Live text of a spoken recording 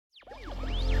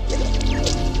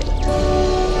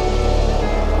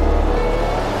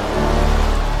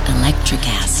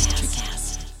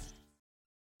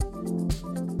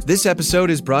This episode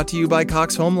is brought to you by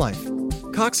Cox Home Life.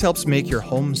 Cox helps make your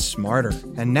home smarter,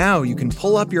 and now you can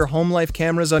pull up your Home Life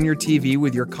cameras on your TV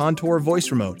with your Contour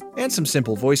voice remote and some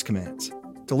simple voice commands.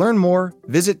 To learn more,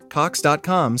 visit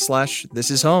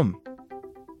cox.com/thisishome.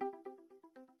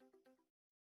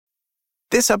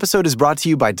 This episode is brought to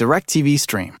you by DirecTV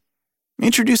Stream.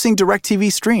 Introducing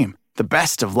DirecTV Stream, the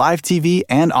best of live TV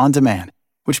and on demand,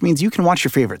 which means you can watch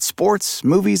your favorite sports,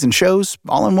 movies, and shows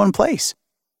all in one place.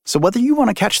 So whether you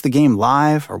want to catch the game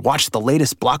live or watch the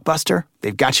latest blockbuster,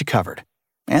 they've got you covered.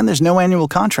 And there's no annual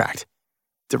contract.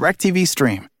 DirecTV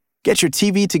Stream. Get your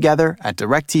TV together at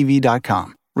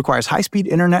directtv.com. Requires high-speed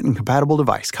internet and compatible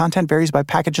device. Content varies by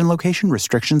package and location.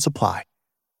 Restrictions apply.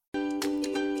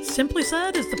 Simply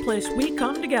Said is the place we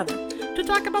come together to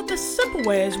talk about the simple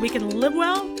ways we can live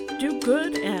well, do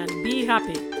good, and be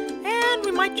happy. And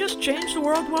we might just change the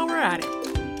world while we're at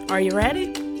it. Are you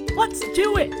ready? Let's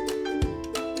do it!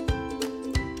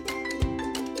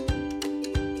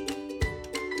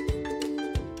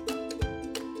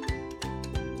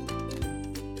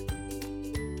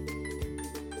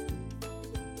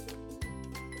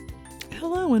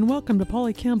 Hello and welcome to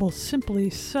Polly Campbell's Simply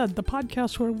Said, the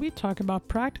podcast where we talk about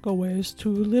practical ways to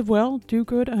live well, do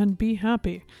good, and be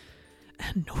happy.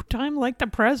 And no time like the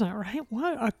present, right?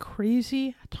 What a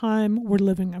crazy time we're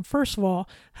living in. First of all,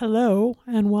 hello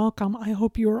and welcome. I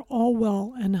hope you are all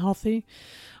well and healthy.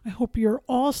 I hope you're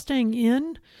all staying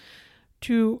in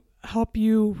to help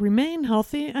you remain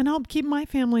healthy and help keep my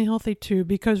family healthy too,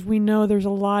 because we know there's a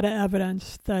lot of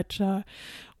evidence that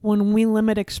when we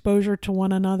limit exposure to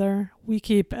one another, we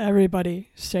keep everybody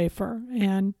safer.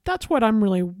 And that's what I'm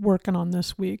really working on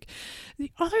this week.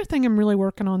 The other thing I'm really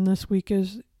working on this week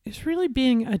is really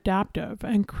being adaptive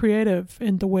and creative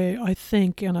in the way I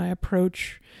think and I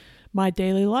approach my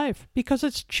daily life, because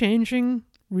it's changing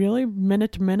really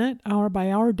minute to minute, hour by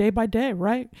hour, day by day,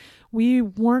 right? We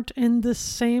weren't in the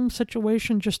same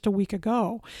situation just a week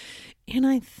ago. And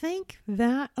I think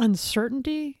that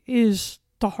uncertainty is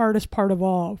the hardest part of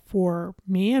all for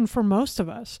me and for most of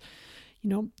us. You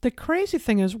know, the crazy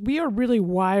thing is we are really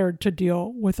wired to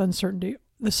deal with uncertainty.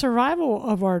 The survival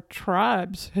of our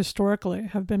tribes historically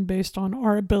have been based on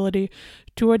our ability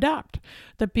to adapt.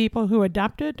 The people who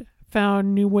adapted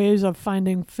found new ways of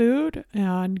finding food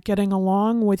and getting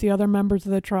along with the other members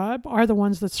of the tribe are the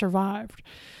ones that survived.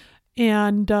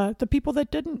 And the people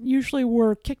that didn't usually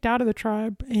were kicked out of the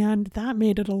tribe, and that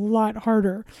made it a lot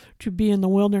harder to be in the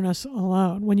wilderness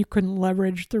alone when you couldn't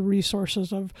leverage the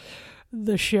resources of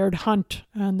the shared hunt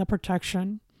and the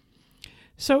protection.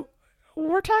 So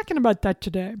we're talking about that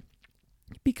today,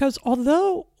 because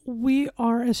although we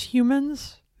are as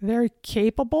humans very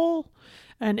capable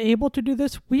and able to do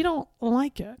this, we don't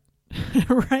like it,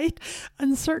 right?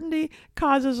 Uncertainty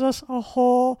causes us a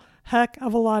whole heck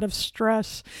of a lot of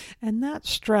stress, and that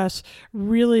stress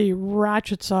really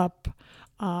ratchets up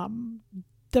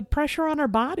the pressure on our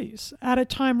bodies at a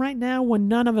time right now when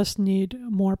none of us need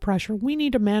more pressure. We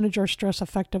need to manage our stress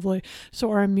effectively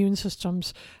so our immune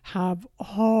systems have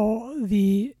all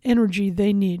the energy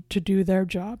they need to do their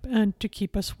job and to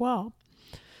keep us well.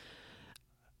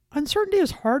 Uncertainty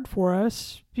is hard for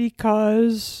us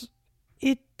because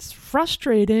it's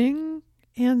frustrating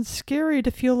and scary to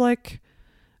feel like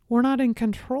we're not in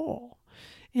control.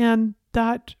 And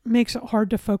that makes it hard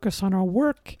to focus on our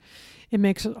work. It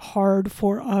makes it hard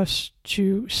for us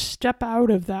to step out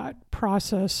of that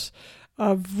process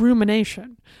of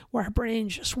rumination, where our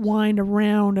brains just wind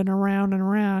around and around and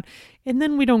around, and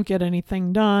then we don't get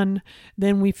anything done.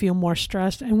 Then we feel more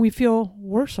stressed and we feel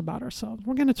worse about ourselves.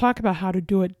 We're going to talk about how to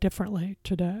do it differently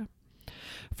today.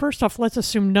 First off, let's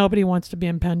assume nobody wants to be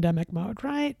in pandemic mode,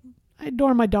 right? I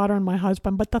adore my daughter and my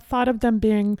husband, but the thought of them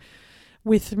being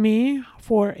with me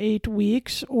for 8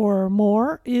 weeks or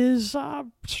more is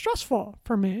stressful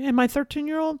for me. And my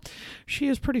 13-year-old, she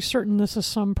is pretty certain this is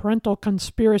some parental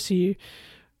conspiracy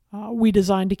we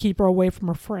designed to keep her away from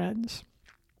her friends.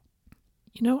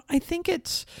 You know, I think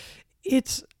it's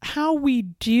how we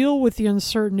deal with the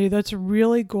uncertainty that's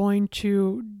really going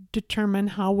to determine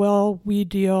how well we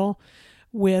deal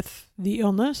with the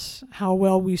illness, how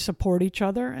well we support each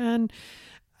other, and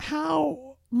how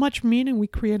much meaning we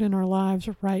create in our lives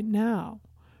right now,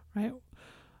 right?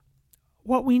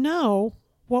 What we know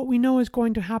is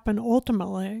going to happen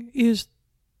ultimately is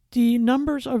the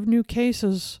numbers of new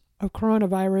cases of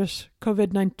coronavirus,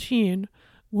 COVID-19,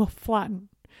 will flatten.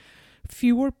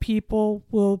 Fewer people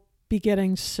will be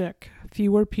getting sick.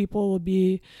 Fewer people will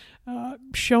be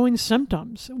showing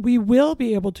symptoms. We will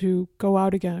be able to go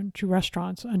out again to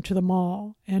restaurants and to the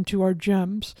mall and to our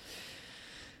gyms.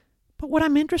 But what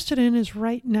I'm interested in is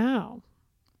right now.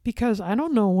 because I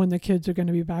don't know when the kids are going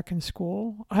to be back in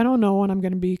school. I don't know when I'm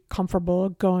going to be comfortable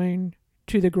going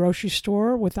to the grocery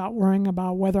store without worrying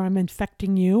about whether I'm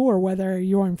infecting you or whether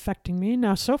you're infecting me.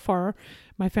 Now, so far,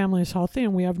 my family is healthy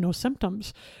and we have no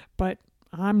symptoms, but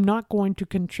I'm not going to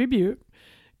contribute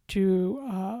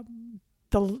to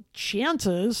the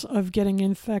chances of getting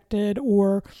infected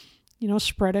or,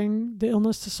 spreading the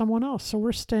illness to someone else. So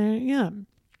we're staying in.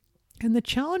 And the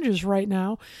challenge is right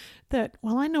now that,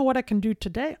 well, I know what I can do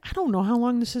today. I don't know how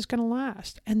long this is going to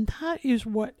last. And that is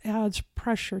what adds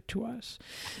pressure to us.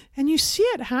 And you see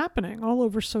it happening all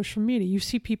over social media. You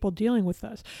see people dealing with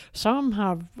this. Some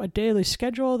have a daily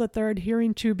schedule that they're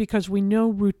adhering to because we know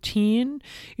routine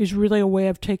is really a way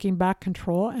of taking back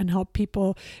control and help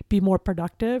people be more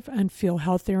productive and feel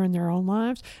healthier in their own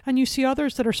lives. And you see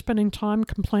others that are spending time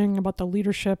complaining about the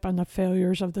leadership and the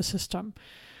failures of the system.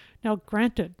 Now,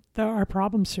 granted, there are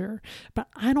problems here, but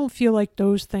I don't feel like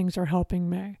those things are helping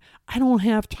me. I don't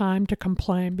have time to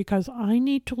complain because I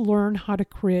need to learn how to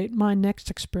create my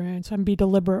next experience and be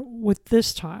deliberate with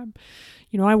this time.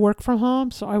 I work from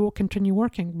home, so I will continue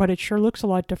working, but it sure looks a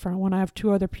lot different when I have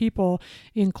two other people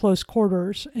in close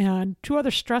quarters and two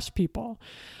other stressed people.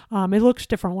 It looks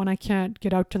different when I can't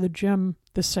get out to the gym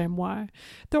the same way.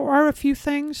 There are a few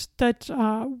things that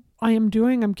I am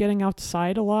doing. I'm getting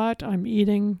outside a lot. I'm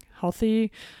eating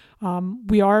healthy.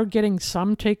 We are getting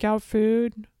some takeout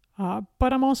food,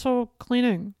 but I'm also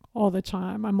cleaning all the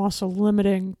time. I'm also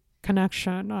limiting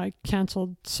connection. I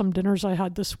canceled some dinners I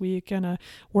had this week and a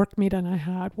work meeting I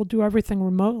had. We'll do everything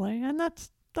remotely, and that's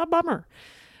a bummer.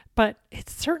 But it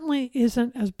certainly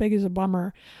isn't as big as a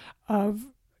bummer of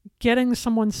getting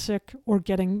someone sick or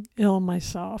getting ill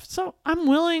myself. So I'm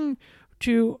willing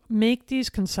to make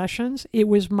these concessions. It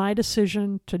was my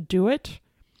decision to do it.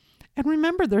 And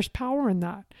remember, there's power in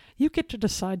that. You get to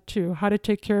decide, too, how to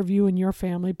take care of you and your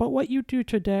family. But what you do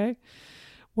today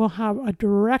will have a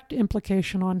direct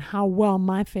implication on how well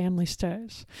my family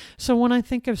stays. So when I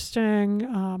think of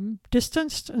staying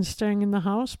distanced and staying in the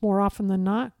house more often than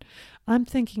not, I'm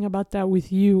thinking about that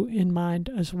with you in mind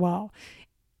as well.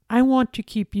 I want to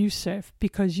keep you safe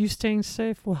because you staying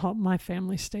safe will help my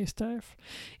family stay safe.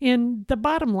 And the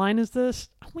bottom line is this: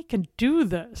 we can do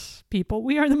this, people.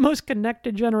 We are the most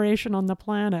connected generation on the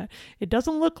planet. It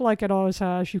doesn't look like it always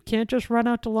has. You can't just run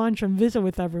out to lunch and visit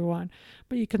with everyone,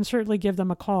 but you can certainly give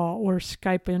them a call or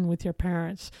Skype in with your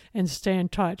parents and stay in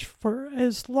touch for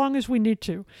as long as we need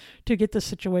to get the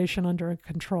situation under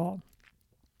control.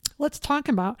 Let's talk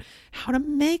about how to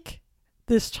make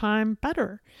this time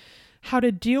better. How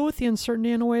to deal with the uncertainty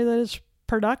in a way that is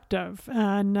productive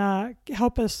and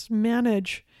help us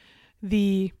manage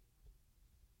the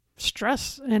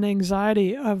stress and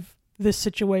anxiety of this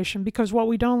situation. Because what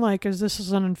we don't like is this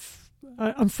is an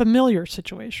unfamiliar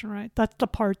situation, right? That's the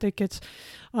part that gets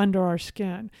under our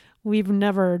skin. We've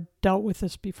never dealt with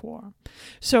this before.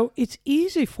 So it's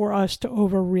easy for us to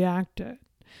overreact it,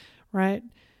 right?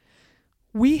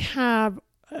 We have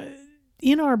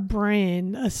in our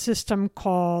brain a system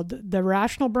called the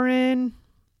rational brain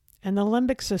and the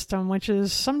limbic system, which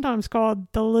is sometimes called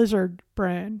the lizard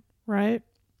brain, right?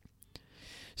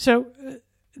 So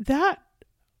that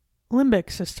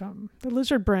limbic system, the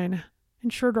lizard brain,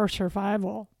 ensured our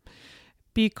survival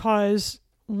because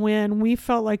when we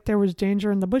felt like there was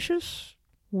danger in the bushes,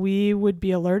 we would be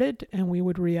alerted and we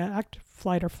would react,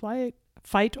 fight or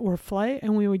flight,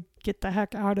 and we would get the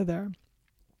heck out of there.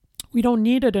 We don't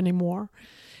need it anymore.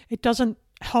 It doesn't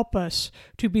help us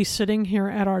to be sitting here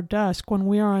at our desk when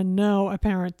we are in no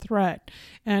apparent threat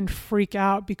and freak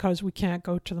out because we can't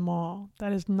go to the mall.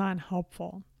 That is not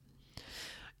helpful.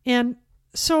 And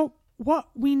so what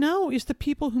we know is the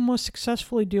people who most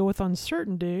successfully deal with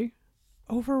uncertainty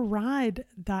override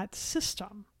that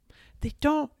system. They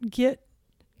don't get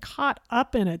caught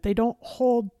up in it. They don't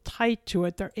hold tight to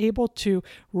it. They're able to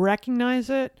recognize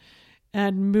it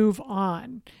and move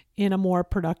on in a more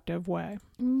productive way.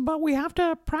 But we have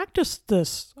to practice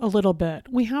this a little bit.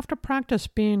 We have to practice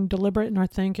being deliberate in our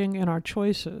thinking and our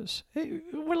choices.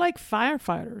 We're like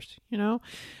firefighters,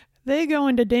 They go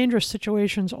into dangerous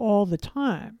situations all the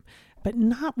time, but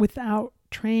not without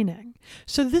training.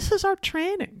 So this is our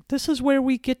training. This is where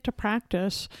we get to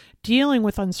practice dealing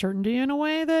with uncertainty in a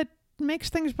way that makes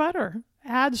things better,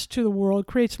 adds to the world,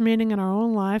 creates meaning in our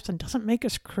own lives, and doesn't make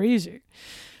us crazy.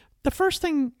 The first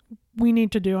thing we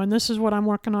need to do, and this is what I'm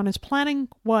working on, is planning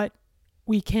what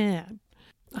we can.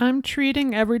 I'm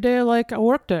treating every day like a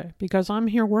work day because I'm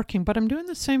here working, but I'm doing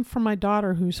the same for my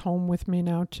daughter who's home with me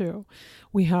now too.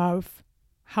 We have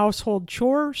household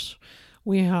chores,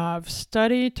 we have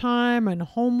study time and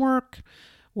homework,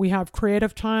 We have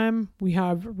creative time, we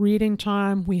have reading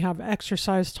time, we have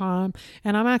exercise time,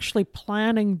 and I'm actually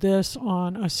planning this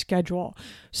on a schedule.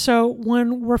 So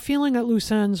when we're feeling at loose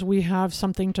ends, we have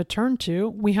something to turn to,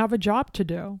 we have a job to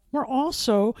do. We're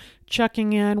also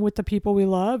checking in with the people we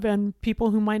love and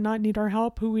people who might not need our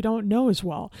help, who we don't know as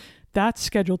well. That's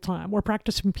scheduled time. We're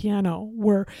practicing piano.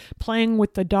 We're playing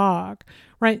with the dog,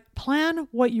 right? Plan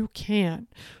what you can.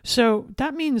 So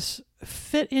that means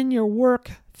fit in your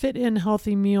work, fit in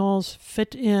healthy meals,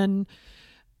 fit in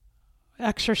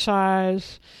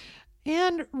exercise,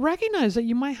 and recognize that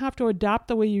you might have to adapt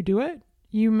the way you do it.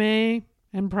 You may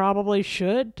and probably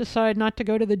should decide not to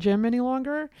go to the gym any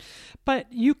longer, but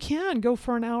you can go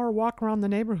for an hour walk around the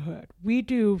neighborhood. We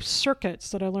do circuits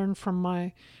that I learned from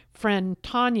my friend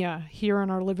Tanya here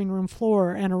on our living room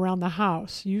floor and around the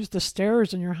house. Use the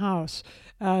stairs in your house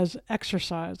as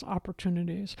exercise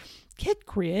opportunities. Get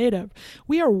creative.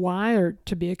 We are wired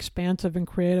to be expansive and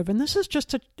creative, and this is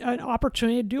just an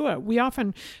opportunity to do it. We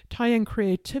often tie in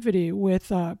creativity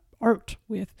with art,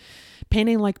 with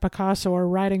painting like Picasso or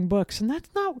writing books, and that's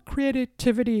not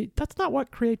creativity. That's not what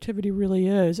creativity really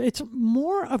is. It's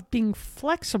more of being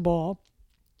flexible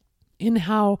in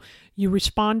how you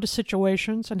respond to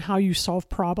situations and how you solve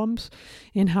problems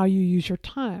and how you use your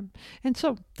time. And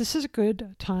so this is a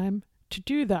good time to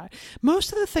do that.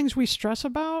 Most of the things we stress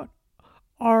about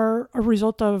are a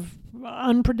result of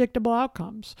unpredictable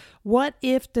outcomes. What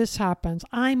if this happens?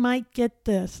 I might get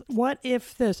this. What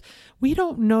if this? We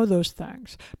don't know those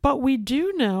things, but we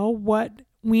do know what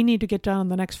we need to get done in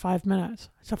the next 5 minutes.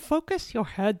 So focus your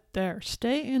head there.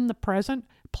 Stay in the present.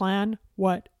 Plan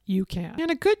what you can.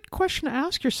 And a good question to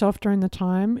ask yourself during the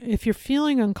time, if you're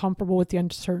feeling uncomfortable with the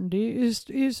uncertainty, is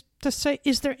to say,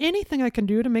 is there anything I can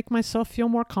do to make myself feel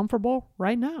more comfortable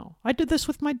right now? I did this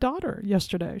with my daughter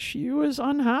yesterday. She was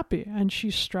unhappy and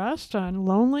she's stressed and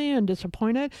lonely and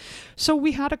disappointed. So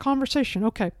we had a conversation.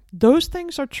 Okay, those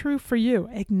things are true for you.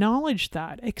 Acknowledge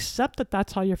that. Accept that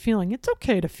that's how you're feeling. It's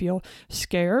okay to feel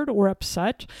scared or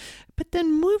upset, but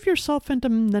then move yourself into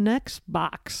the next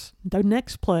box, the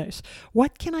next place.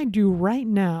 What can I do right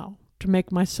now to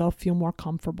make myself feel more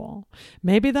comfortable?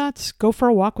 Maybe that's go for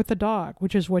a walk with the dog,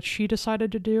 which is what she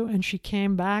decided to do. And she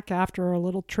came back after a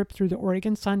little trip through the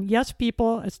Oregon sun. Yes,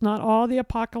 people, it's not all the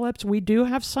apocalypse. We do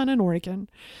have sun in Oregon.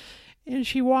 And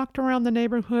she walked around the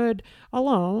neighborhood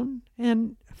alone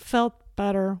and felt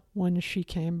better when she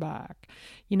came back.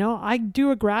 You know, I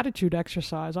do a gratitude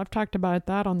exercise. I've talked about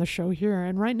that on the show here.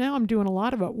 And right now I'm doing a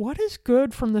lot of it. What is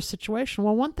good from the situation?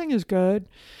 Well, one thing is good,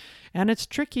 and it's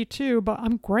tricky too, but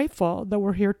I'm grateful that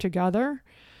we're here together.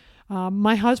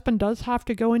 My husband does have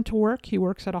to go into work. He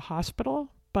works at a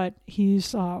hospital, but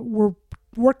we're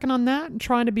working on that and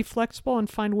trying to be flexible and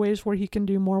find ways where he can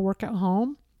do more work at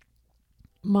home.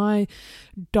 My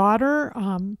daughter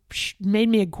made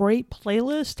me a great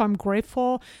playlist. I'm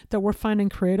grateful that we're finding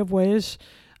creative ways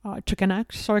to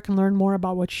connect so I can learn more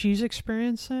about what she's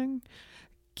experiencing.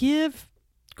 Give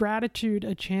gratitude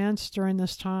a chance during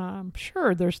this time.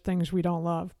 Sure, there's things we don't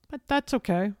love, but that's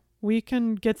okay. We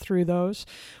can get through those.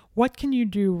 What can you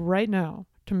do right now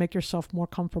to make yourself more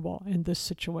comfortable in this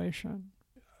situation?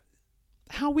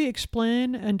 How we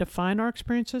explain and define our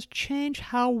experiences change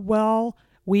how well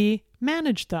we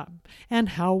manage them and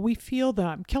how we feel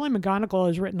them. Kelly McGonigal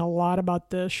has written a lot about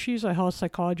this. She's a health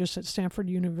psychologist at Stanford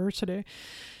University.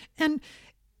 And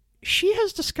she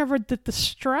has discovered that the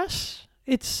stress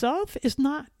itself is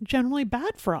not generally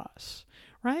bad for us,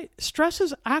 right? Stress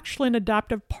is actually an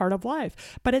adaptive part of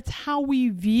life, but it's how we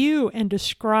view and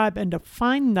describe and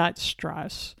define that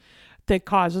stress that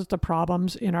causes the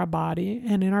problems in our body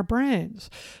and in our brains.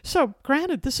 So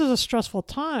granted, this is a stressful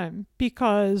time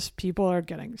because people are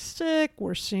getting sick.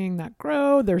 We're seeing that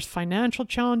grow. There's financial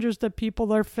challenges that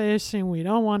people are facing. We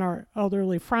don't want our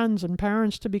elderly friends and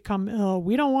parents to become ill.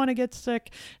 We don't want to get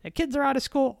sick. The kids are out of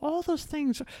school. All those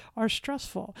things are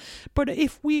stressful. But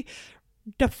if we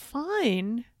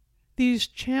define these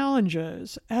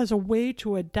challenges as a way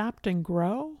to adapt and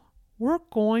grow, we're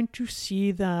going to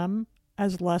see them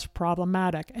as less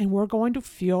problematic, and we're going to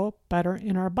feel better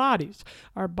in our bodies.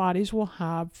 Our bodies will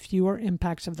have fewer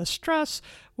impacts of the stress,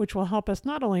 which will help us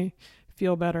not only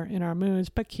feel better in our moods,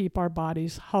 but keep our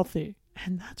bodies healthy.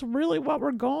 And that's really what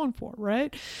we're going for,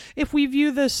 right? If we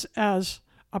view this as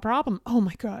a problem, oh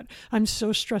my God, I'm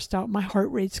so stressed out, my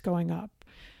heart rate's going up,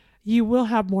 you will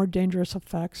have more dangerous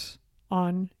effects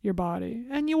on your body,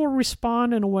 and you will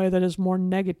respond in a way that is more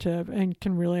negative and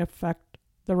can really affect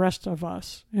the rest of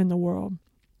us in the world.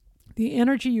 The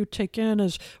energy you take in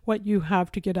is what you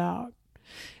have to get out.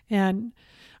 And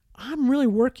I'm really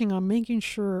working on making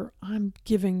sure I'm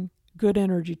giving good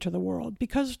energy to the world,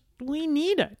 because we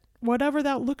need it. Whatever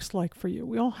that looks like for you.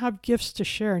 We all have gifts to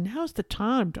share. Now's the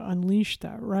time to unleash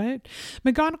that, right?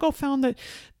 McGonigal found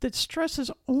that stress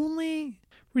is only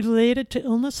related to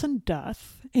illness and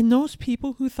death in those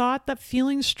people who thought that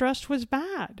feeling stressed was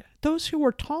bad. Those who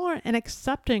were tolerant and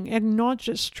accepting, acknowledged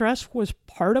that stress was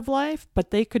part of life, but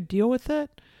they could deal with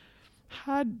it,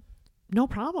 had no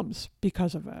problems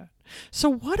because of it. So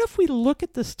what if we look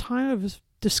at this time of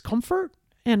discomfort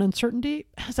and uncertainty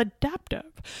as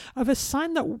adaptive, of a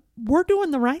sign that we're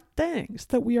doing the right things,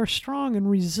 that we are strong and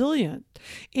resilient.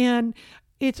 And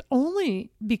it's only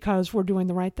because we're doing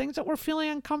the right things that we're feeling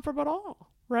uncomfortable at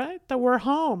all, right? That we're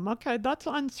home. Okay, that's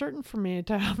uncertain for me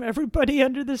to have everybody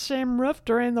under the same roof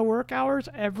during the work hours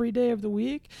every day of the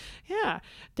week. Yeah,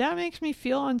 that makes me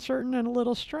feel uncertain and a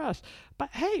little stressed. But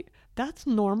hey, that's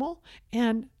normal.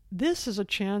 And this is a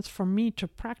chance for me to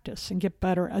practice and get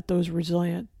better at those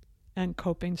resilient and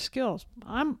coping skills.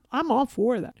 I'm all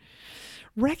for that.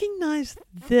 Recognize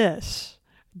this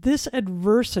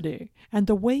adversity and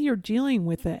the way you're dealing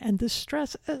with it and this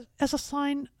stress as a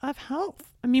sign of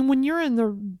health. I mean, when you're in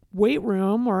the weight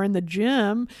room or in the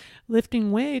gym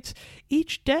lifting weights,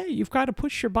 each day you've got to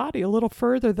push your body a little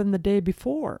further than the day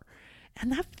before.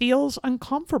 And that feels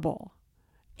uncomfortable.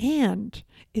 And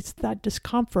it's that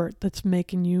discomfort that's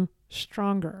making you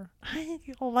stronger. I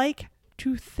like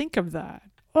to think of that.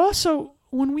 Also,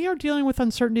 when we are dealing with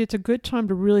uncertainty, it's a good time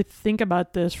to really think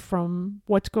about this from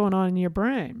what's going on in your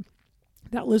brain.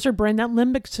 That lizard brain, that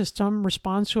limbic system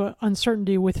responds to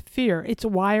uncertainty with fear. It's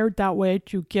wired that way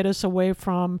to get us away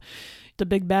from the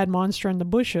big bad monster in the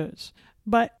bushes.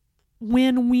 But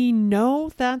when we know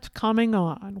that's coming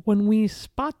on, when we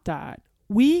spot that,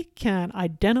 we can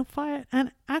identify it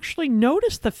and actually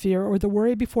notice the fear or the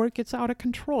worry before it gets out of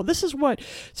control. This is what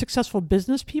successful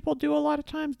business people do a lot of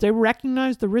times. They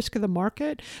recognize the risk of the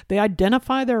market. They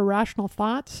identify their irrational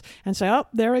thoughts and say, oh,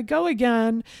 there we go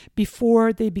again,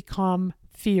 before they become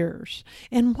fears.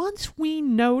 And once we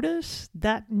notice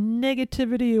that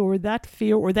negativity or that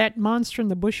fear or that monster in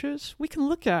the bushes, we can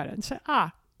look at it and say,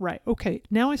 right, okay,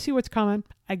 now I see what's coming.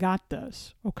 I got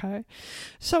this, okay?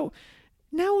 So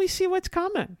now we see what's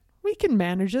coming. We can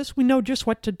manage this. We know just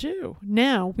what to do.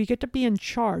 Now we get to be in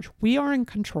charge. We are in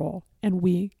control and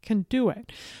we can do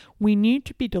it. We need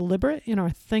to be deliberate in our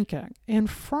thinking. And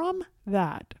from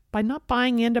that, by not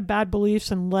buying into bad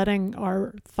beliefs and letting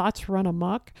our thoughts run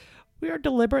amok, we are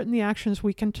deliberate in the actions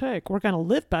we can take. We're going to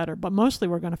live better, but mostly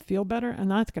we're going to feel better, and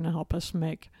that's going to help us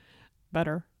make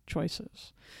better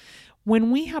choices.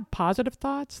 When we have positive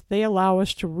thoughts, they allow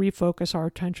us to refocus our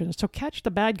attention. So catch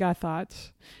the bad guy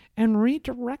thoughts and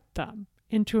redirect them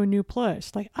into a new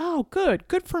place. Like, oh, good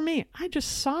for me. I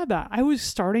just saw that. I was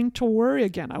starting to worry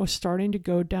again. I was starting to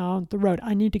go down the road.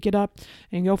 I need to get up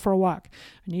and go for a walk.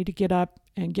 I need to get up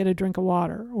and get a drink of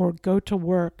water or go to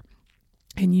work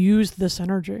and use this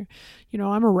energy. You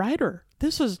know, I'm a writer.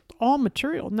 This is all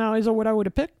material. Now, is it what I would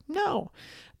have picked? No.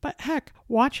 But heck,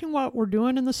 watching what we're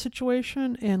doing in the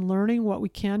situation and learning what we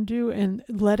can do and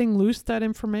letting loose that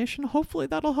information, hopefully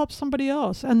that'll help somebody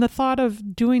else. And the thought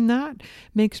of doing that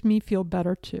makes me feel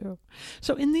better too.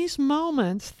 So in these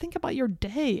moments, think about your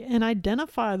day and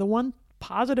identify the one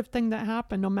positive thing that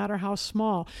happened, no matter how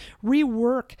small.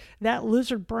 Rework that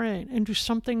lizard brain into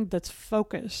something that's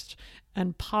focused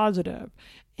and positive.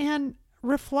 And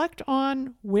reflect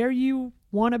on where you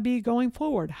want to be going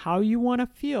forward, how you want to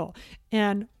feel,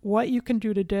 and what you can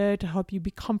do today to help you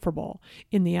be comfortable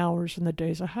in the hours and the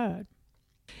days ahead.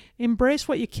 Embrace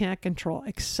what you can't control.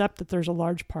 Accept that there's a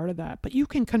large part of that. But you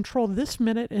can control this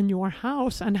minute in your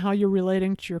house and how you're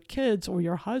relating to your kids or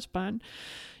your husband.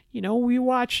 You know, we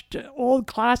watched old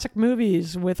classic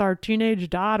movies with our teenage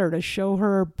daughter to show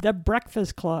her The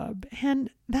Breakfast Club. And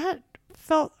that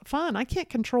felt fun. I can't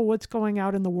control what's going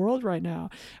out in the world right now,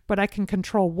 but I can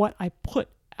control what I put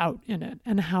out in it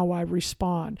and how I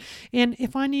respond. And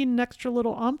if I need an extra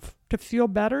little oomph to feel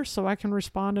better so I can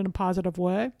respond in a positive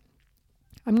way,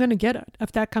 I'm going to get it.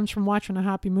 If that comes from watching a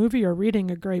happy movie or reading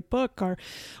a great book or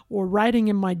writing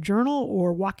in my journal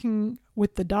or walking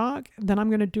with the dog, then I'm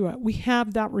going to do it. We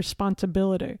have that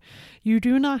responsibility. You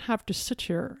do not have to sit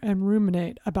here and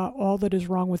ruminate about all that is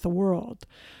wrong with the world.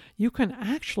 You can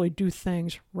actually do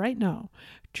things right now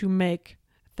to make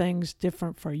things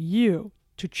different for you,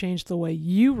 to change the way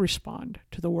you respond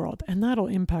to the world, and that'll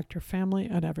impact your family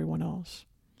and everyone else.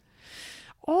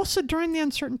 Also, during the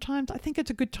uncertain times, I think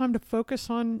it's a good time to focus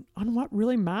on what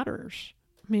really matters.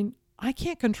 I mean, I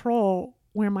can't control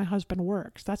where my husband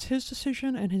works. That's his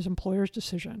decision and his employer's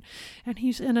decision. And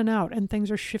he's in and out, and things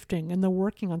are shifting, and they're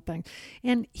working on things.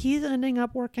 And he's ending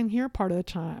up working here part of the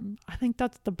time. I think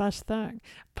that's the best thing.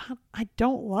 But I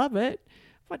don't love it.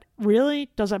 But really,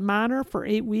 does it matter for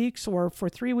 8 weeks or for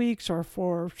 3 weeks or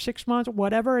for 6 months,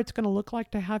 whatever it's going to look like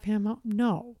to have him?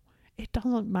 No, it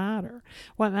doesn't matter.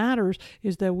 What matters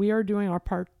is that we are doing our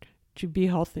part to be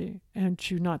healthy and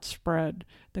to not spread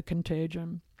the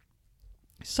contagion.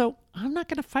 So I'm not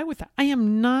going to fight with that. I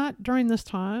am not, during this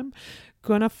time,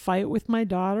 going to fight with my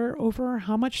daughter over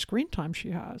how much screen time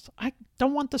she has. I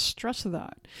don't want the stress of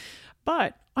that.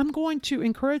 But I'm going to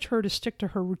encourage her to stick to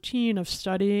her routine of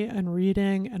study and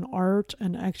reading and art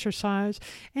and exercise.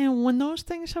 And when those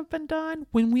things have been done,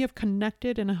 when we have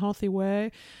connected in a healthy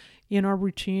way in our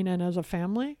routine and as a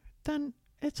family, then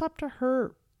it's up to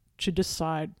her to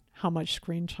decide how much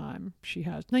screen time she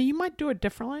has. Now, you might do it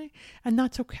differently, and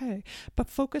that's okay.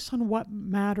 But focus on what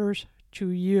matters to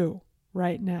you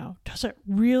right now. Does it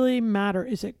really matter?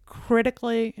 Is it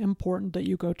critically important that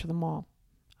you go to the mall?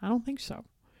 I don't think so.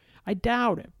 I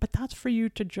doubt it, but that's for you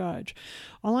to judge.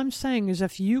 All I'm saying is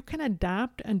if you can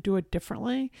adapt and do it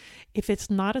differently, if it's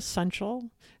not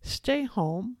essential, stay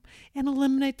home and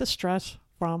eliminate the stress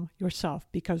from yourself.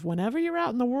 Because whenever you're out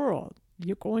in the world,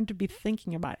 you're going to be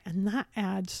thinking about it, and that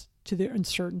adds to the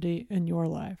uncertainty in your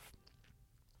life.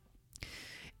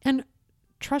 And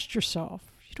trust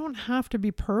yourself. You don't have to be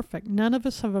perfect. None of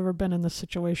us have ever been in this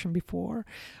situation before.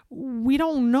 We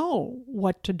don't know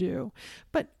what to do,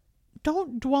 but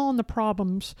don't dwell on the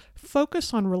problems.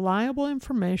 Focus on reliable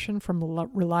information from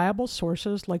reliable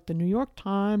sources like the New York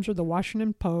Times or the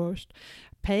Washington Post.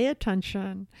 Pay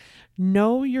attention.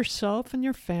 Know yourself and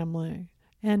your family.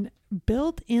 And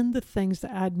build in the things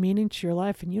that add meaning to your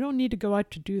life. And you don't need to go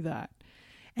out to do that.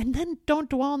 And then don't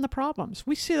dwell on the problems.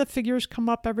 We see the figures come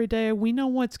up every day. We know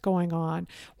what's going on.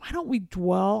 Why don't we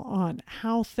dwell on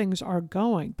how things are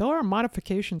going? There are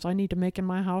modifications I need to make in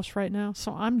my house right now,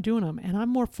 so I'm doing them. And I'm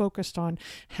more focused on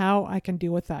how I can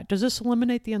deal with that. Does this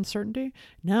eliminate the uncertainty?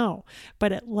 No.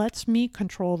 But it lets me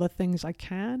control the things I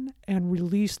can and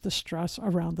release the stress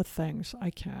around the things I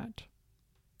can't.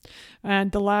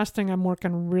 And the last thing I'm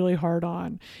working really hard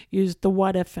on is the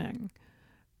what ifing.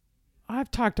 I've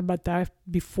talked about that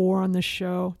before on the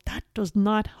show. That does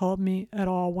not help me at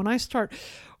all. When I start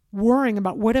worrying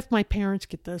about what if my parents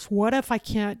get this? What if I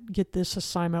can't get this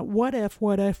assignment? What if?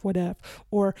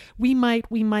 Or we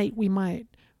might.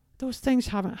 Those things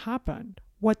haven't happened.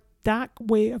 What that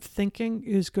way of thinking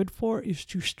is good for is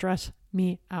to stress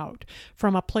me out.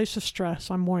 From a place of stress,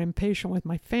 I'm more impatient with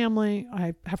my family.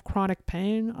 I have chronic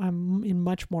pain. I'm in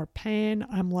much more pain.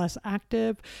 I'm less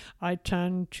active. I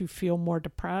tend to feel more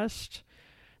depressed.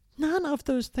 None of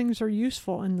those things are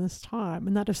useful in this time,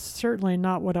 and that is certainly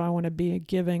not what I want to be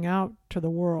giving out to the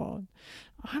world.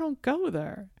 I don't go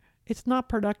there. It's not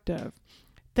productive.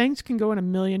 Things can go in a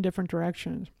million different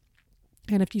directions.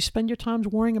 And if you spend your time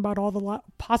worrying about all the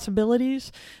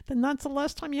possibilities, then that's the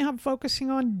less time you have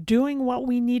focusing on doing what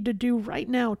we need to do right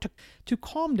now to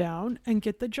calm down and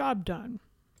get the job done.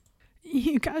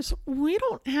 You guys, we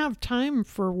don't have time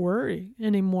for worry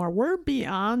anymore. We're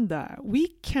beyond that. We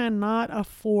cannot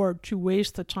afford to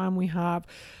waste the time we have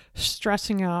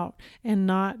stressing out and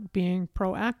not being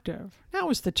proactive.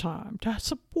 Now is the time to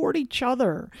support each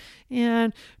other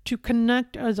and to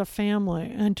connect as a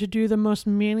family and to do the most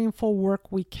meaningful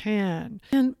work we can.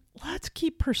 And let's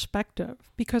keep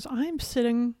perspective, because I'm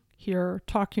sitting here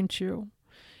talking to you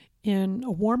in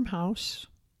a warm house.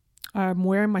 I'm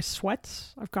wearing my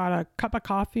sweats. I've got a cup of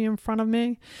coffee in front of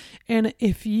me. And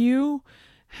if you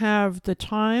have the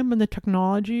time and the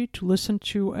technology to listen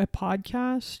to a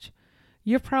podcast,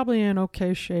 you're probably in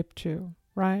okay shape too,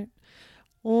 right?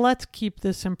 Let's keep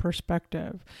this in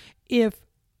perspective. If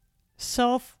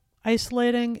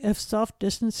self-isolating, if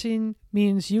self-distancing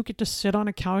means you get to sit on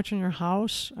a couch in your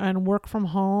house and work from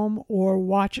home or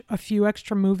watch a few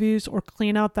extra movies or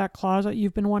clean out that closet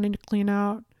you've been wanting to clean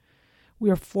out, we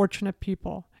are fortunate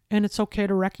people, and it's okay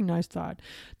to recognize that.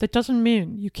 That doesn't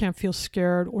mean you can't feel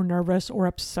scared or nervous or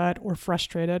upset or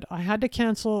frustrated. I had to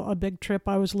cancel a big trip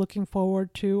I was looking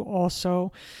forward to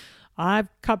also. I've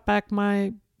cut back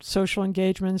my social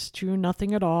engagements to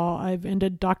nothing at all. I've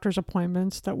ended doctor's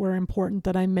appointments that were important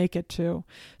that I make it to.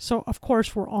 So, of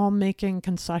course, we're all making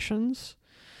concessions,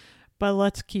 but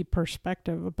let's keep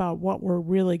perspective about what we're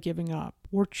really giving up.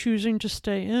 We're choosing to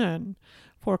stay in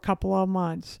for a couple of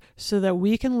months so that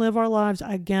we can live our lives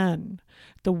again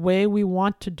the way we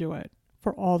want to do it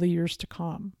for all the years to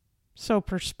come. So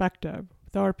perspective.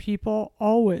 There are people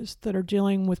always that are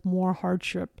dealing with more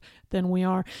hardship than we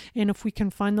are. And if we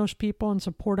can find those people and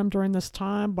support them during this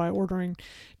time by ordering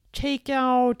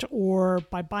takeout or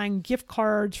by buying gift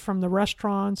cards from the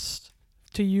restaurants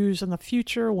to use in the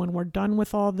future when we're done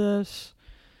with all this,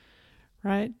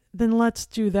 right? Then let's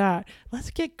do that. Let's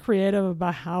get creative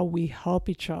about how we help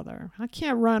each other. I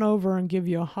can't run over and give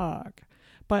you a hug,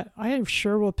 but I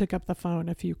sure will pick up the phone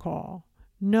if you call.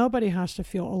 Nobody has to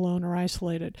feel alone or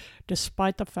isolated,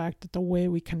 despite the fact that the way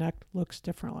we connect looks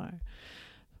differently.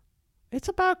 It's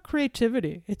about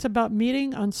creativity. It's about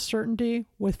meeting uncertainty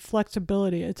with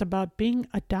flexibility. It's about being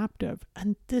adaptive.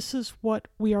 And this is what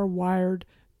we are wired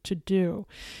to do.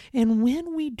 And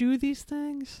when we do these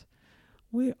things,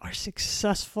 we are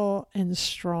successful and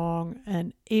strong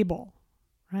and able,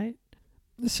 right?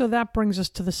 So that brings us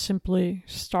to the Simply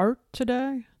Start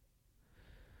today.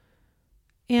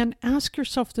 And ask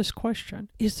yourself this question: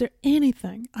 is there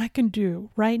anything I can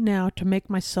do right now to make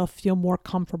myself feel more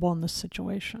comfortable in this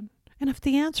situation? And if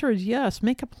the answer is yes,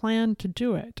 make a plan to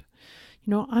do it.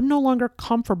 I'm no longer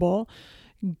comfortable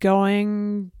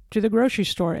going to the grocery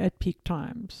store at peak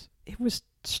times. It was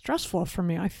stressful for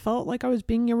me. I felt like I was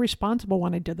being irresponsible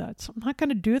when I did that. So I'm not going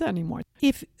to do that anymore.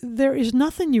 If there is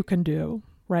nothing you can do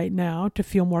right now to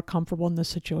feel more comfortable in this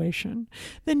situation,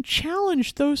 then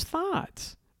challenge those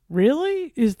thoughts.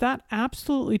 Really? Is that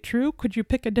absolutely true? Could you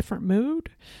pick a different mood?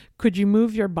 Could you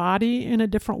move your body in a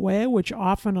different way, which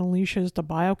often unleashes the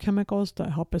biochemicals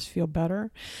that help us feel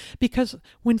better? Because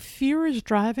when fear is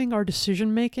driving our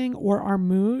decision-making or our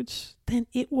moods, then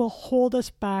it will hold us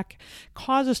back,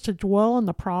 cause us to dwell on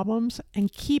the problems,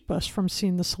 and keep us from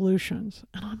seeing the solutions.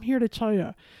 And I'm here to tell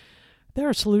you, there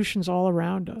are solutions all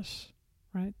around us.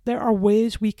 Right? There are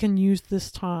ways we can use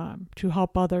this time to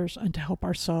help others and to help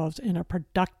ourselves in a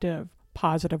productive,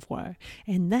 positive way.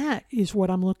 And that is what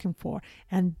I'm looking for.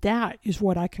 And that is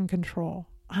what I can control.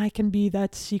 I can be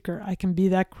that seeker. I can be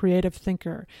that creative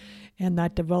thinker and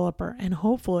that developer. And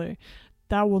hopefully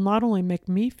that will not only make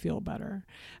me feel better,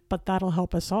 but that'll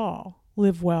help us all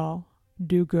live well,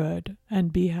 do good,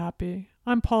 and be happy.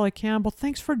 I'm Polly Campbell.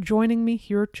 Thanks for joining me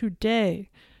here today.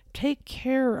 Take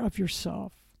care of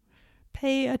yourself.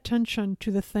 Pay attention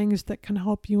to the things that can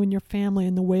help you and your family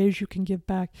and the ways you can give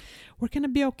back. We're going to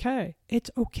be okay. It's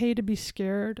okay to be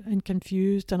scared and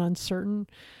confused and uncertain.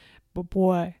 But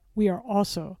boy, we are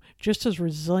also just as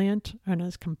resilient and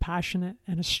as compassionate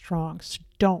and as strong. So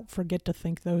don't forget to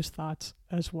think those thoughts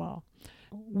as well.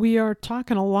 We are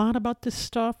talking a lot about this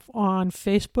stuff on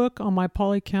Facebook on my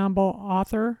Polly Campbell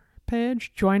author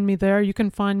page. Join me there. You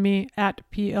can find me at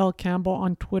PL Campbell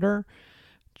on Twitter.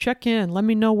 Check in. Let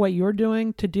me know what you're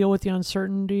doing to deal with the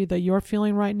uncertainty that you're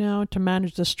feeling right now, to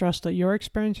manage the stress that you're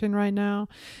experiencing right now.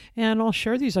 And I'll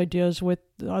share these ideas with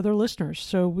other listeners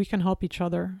so we can help each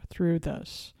other through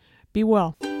this. Be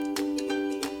well.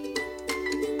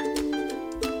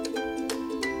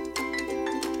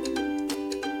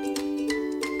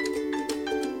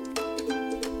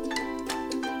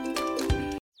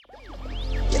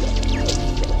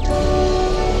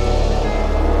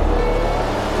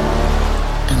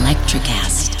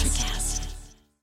 Electricast.